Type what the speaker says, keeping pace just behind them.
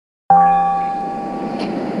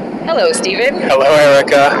Hello, Stephen. Hello,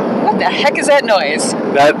 Erica. What the heck is that noise?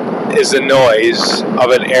 That is the noise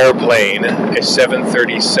of an airplane, a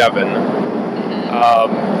 737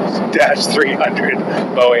 Dash 300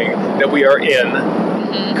 Boeing that we are in,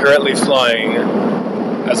 currently flying.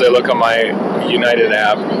 As I look on my United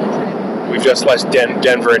app, we've just left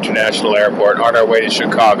Denver International Airport on our way to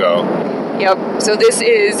Chicago. Yep, so this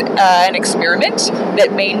is an experiment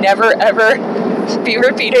that may never ever be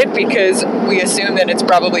repeated because we assume that it's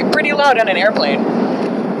probably pretty loud on an airplane.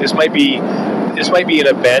 This might be an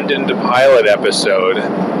abandoned pilot episode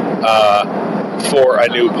for a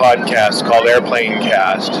new podcast called Airplane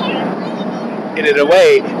Cast. And in a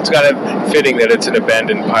way, it's kind of fitting that it's an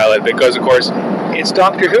abandoned pilot because, of course, it's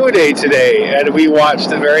Doctor Who Day today, and we watched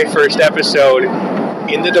the very first episode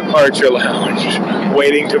in the departure lounge,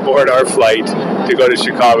 waiting to board our flight to go to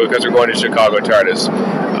Chicago because we're going to Chicago TARDIS.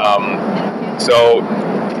 So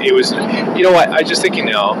it was, you know what, I'm just thinking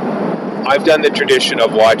now, I've done the tradition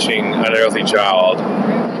of watching Unearthly Child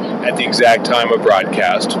at the exact time of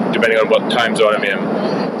broadcast, depending on what time zone I'm in.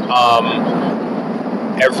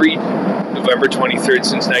 Every November 23rd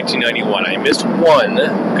since 1991. I missed one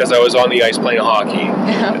because I was on the ice playing hockey.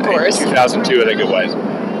 Of course. 2002, I think it was.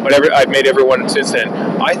 But I've made every one since then.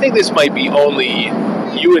 I think this might be only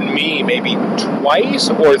you and me maybe twice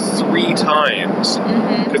or three times.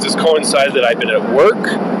 Because it's coincided that I've been at work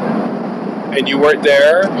and you weren't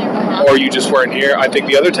there, or you just weren't here. I think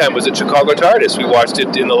the other time was at Chicago TARDIS. We watched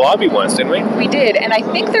it in the lobby once, didn't we? We did, and I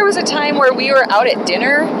think there was a time where we were out at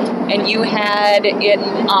dinner and you had it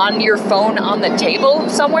on your phone on the table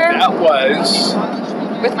somewhere. That was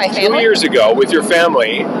with my family? 2 years ago with your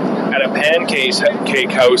family at a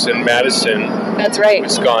pancake house in Madison. That's right.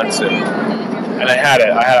 Wisconsin. And I had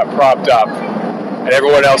it propped up. And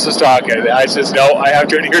everyone else is talking. And I says, no, I have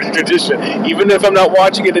to adhere to tradition. Even if I'm not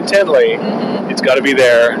watching it intently, it's got to be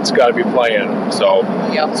there. It's got to be playing. So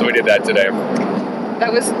we did that today.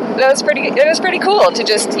 That was pretty cool to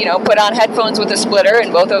just, put on headphones with a splitter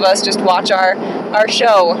and both of us just watch our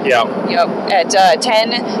show. Yeah. At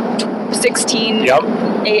 10:16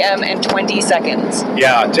 a.m. and 20 seconds.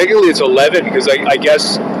 Yeah, technically it's 11 because I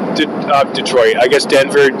guess Detroit. I guess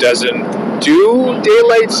Denver doesn't do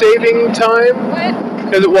daylight saving time. What?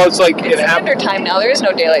 Well, it's like it's standard time now. There is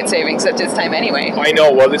no daylight savings at this time anyway. I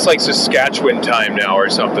know. Well, it's like Saskatchewan time now or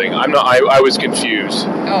something. I'm not. I was confused.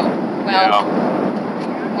 Oh well.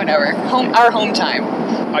 Whatever. Our home time.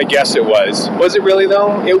 I guess it was. Was it really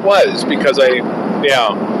though? It was because So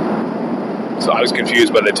I was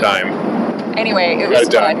confused by the time. Anyway, it was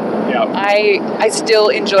fun. Yeah. I still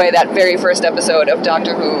enjoy that very first episode of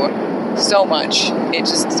Doctor Who so much. I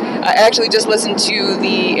actually just listened to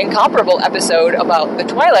the incomparable episode about the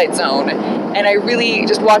Twilight Zone, and I really,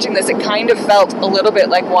 just watching this, it kind of felt a little bit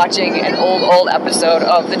like watching an old episode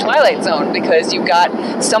of the Twilight Zone, because you've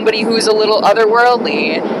got somebody who's a little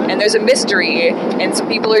otherworldly, and there's a mystery, and some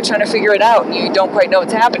people are trying to figure it out, and you don't quite know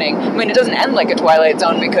what's happening. I mean, it doesn't end like a Twilight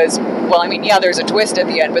Zone because, there's a twist at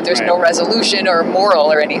the end, but there's no resolution or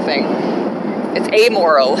moral or anything. It's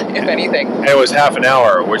amoral, if anything. And it was half an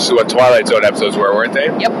hour, which is what Twilight Zone episodes were, weren't they?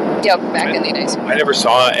 Yep, back in the days. I never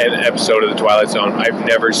saw an episode of the Twilight Zone. I've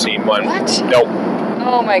never seen one. What? Nope.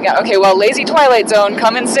 Oh my god. Okay, well, Lazy Twilight Zone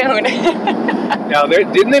coming soon. Now,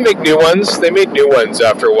 didn't they make new ones? They made new ones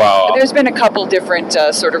after a while. There's been a couple different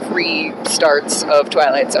sort of restarts of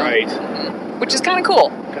Twilight Zone. Right. Which is kind of cool.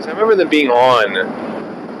 Because I remember them being on,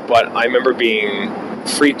 but I remember being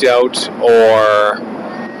freaked out or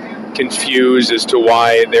confused as to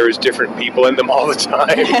why there was different people in them all the time.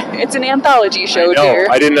 It's an anthology show, dear.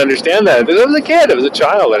 I didn't understand that. I was a kid. I was a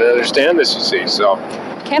child. I didn't understand this, you see. So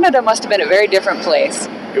Canada must have been a very different place.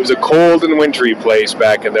 It was a cold and wintry place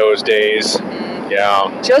back in those days. Yeah.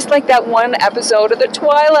 Just like that one episode of The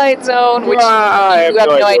Twilight Zone, which you have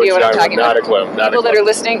no idea what I'm talking about. Not a clue. People that are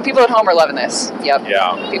listening, people at home are loving this. Yep.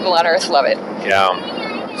 Yeah. People on Earth love it. Yeah.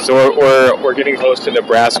 So we're getting close to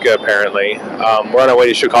Nebraska, apparently. We're on our way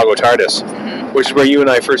to Chicago TARDIS, which is where you and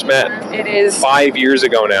I first met. It is 5 years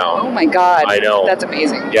ago now. Oh my god. I know. That's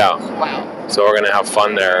amazing. Yeah. Wow. So we're going to have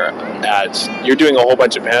fun there. You're doing a whole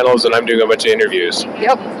bunch of panels and I'm doing a bunch of interviews.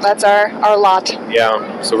 Yep, that's our lot.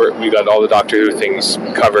 Yeah, so we got all the Doctor Who things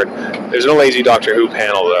covered. There's no lazy Doctor Who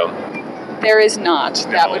panel, though. There is not.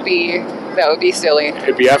 No. That would be silly.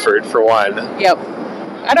 It'd be effort, for one. Yep.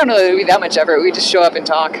 I don't know that it would be that much effort. We just show up and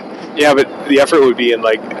talk. Yeah, but the effort would be in,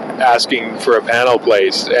 asking for a panel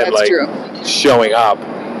place and, That's true. Showing up.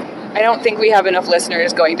 I don't think we have enough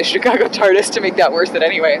listeners going to Chicago TARDIS to make that worth it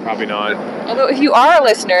anyway. Probably not. Although if you are a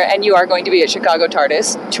listener and you are going to be at Chicago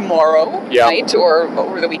TARDIS tomorrow night or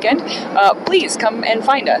over the weekend, please come and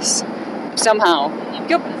find us somehow.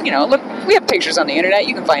 look, we have pictures on the internet.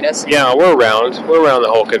 You can find us. Yeah, we're around. We're around the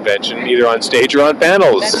whole convention, either on stage or on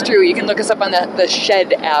panels. That's true. You can look us up on the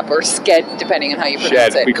Shed app, or Sked, depending on how you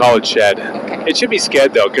pronounce Shed. it. We call it Shed. Okay. It should be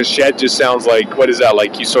Sked, though, because Shed just sounds like, what is that,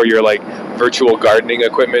 like you saw your, like, virtual gardening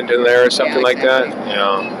equipment in there or something like that?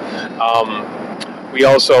 Yeah.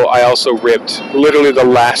 I also ripped literally the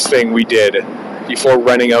last thing we did before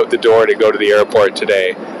running out the door to go to the airport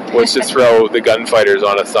today was to throw the Gunfighters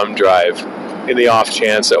on a thumb drive in the off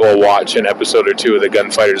chance that we'll watch an episode or two of the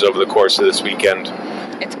Gunfighters over the course of this weekend.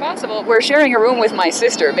 It's possible. We're sharing a room with my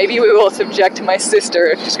sister. Maybe we will subject my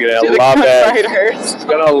sister She's gonna to the love Gunfighters. it. She's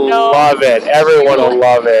gonna love it. Everyone will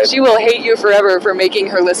love it. She will hate you forever for making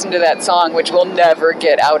her listen to that song, which will never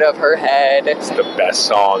get out of her head. It's the best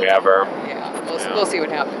song ever. Yeah, we'll see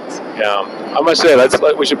what happens. Yeah, I must say,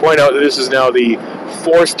 we should point out that this is now the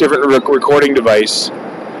fourth different recording device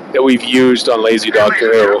that we've used on Lazy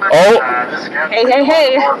Doctor Who. Oh!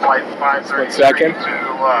 Hey. 1 second.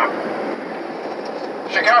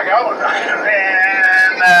 Chicago,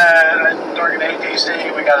 and Target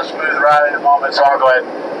ATC, we got a smooth ride in a moment, so I'll go ahead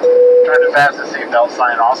and turn the fastest seatbelt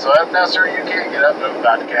sign also. If necessary, you can get up and move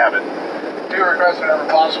about the cabin. Do request whenever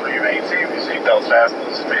possible you maintain your seatbelts fastened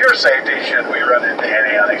for your safety should we run into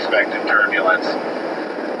any unexpected turbulence.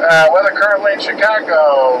 Weather currently in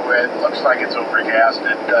Chicago, it looks like it's overcast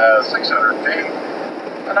at 600 feet.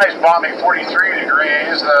 A nice balmy 43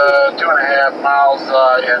 degrees, 2.5 miles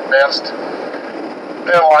in mist.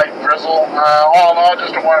 Bit of light drizzle. All in all,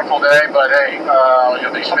 just a wonderful day, but hey,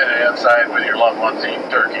 you'll be spending it inside with your loved ones eating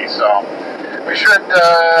turkey, so we should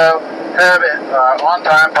have it on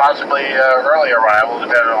time, possibly early arrival,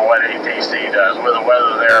 depending on what ATC does. With the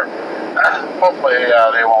weather there, hopefully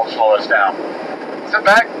they won't slow us down. Sit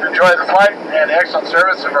back, enjoy the flight, and excellent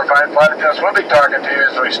service of our fine flight attendants. We'll be talking to you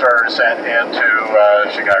as we start our descent into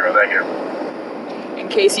Chicago. Thank you. In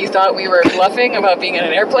case you thought we were bluffing about being in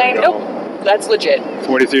an airplane, nope. That's legit.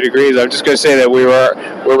 43 degrees. I'm just going to say that we're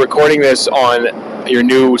recording this on your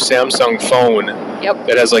new Samsung phone. Yep.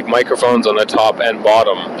 That has like microphones on the top and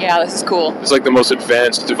bottom. Yeah, this is cool. It's like the most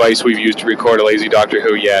advanced device we've used to record a Lazy Doctor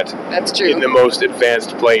Who yet. That's true. In the most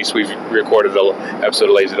advanced place we've recorded an episode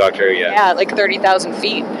of Lazy Doctor Who yet. Yeah, like 30,000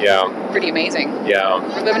 feet. Yeah. Pretty amazing. Yeah.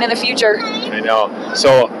 We're living in the future. I know.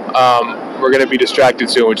 So, we're going to be distracted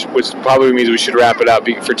soon, which probably means we should wrap it up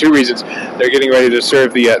for two reasons. They're getting ready to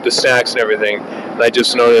serve the snacks and everything, and I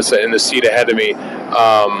just noticed that in the seat ahead of me,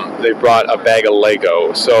 they brought a bag of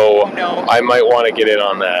Lego, so I might want to get in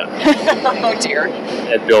on that. Oh dear.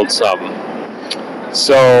 And build some.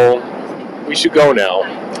 So we should go now.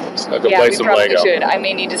 So I can play some probably Lego. Should. I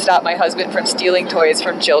may need to stop my husband from stealing toys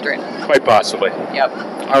from children. Quite possibly. Yep.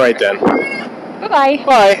 All right then. Bye-bye.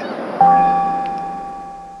 Bye.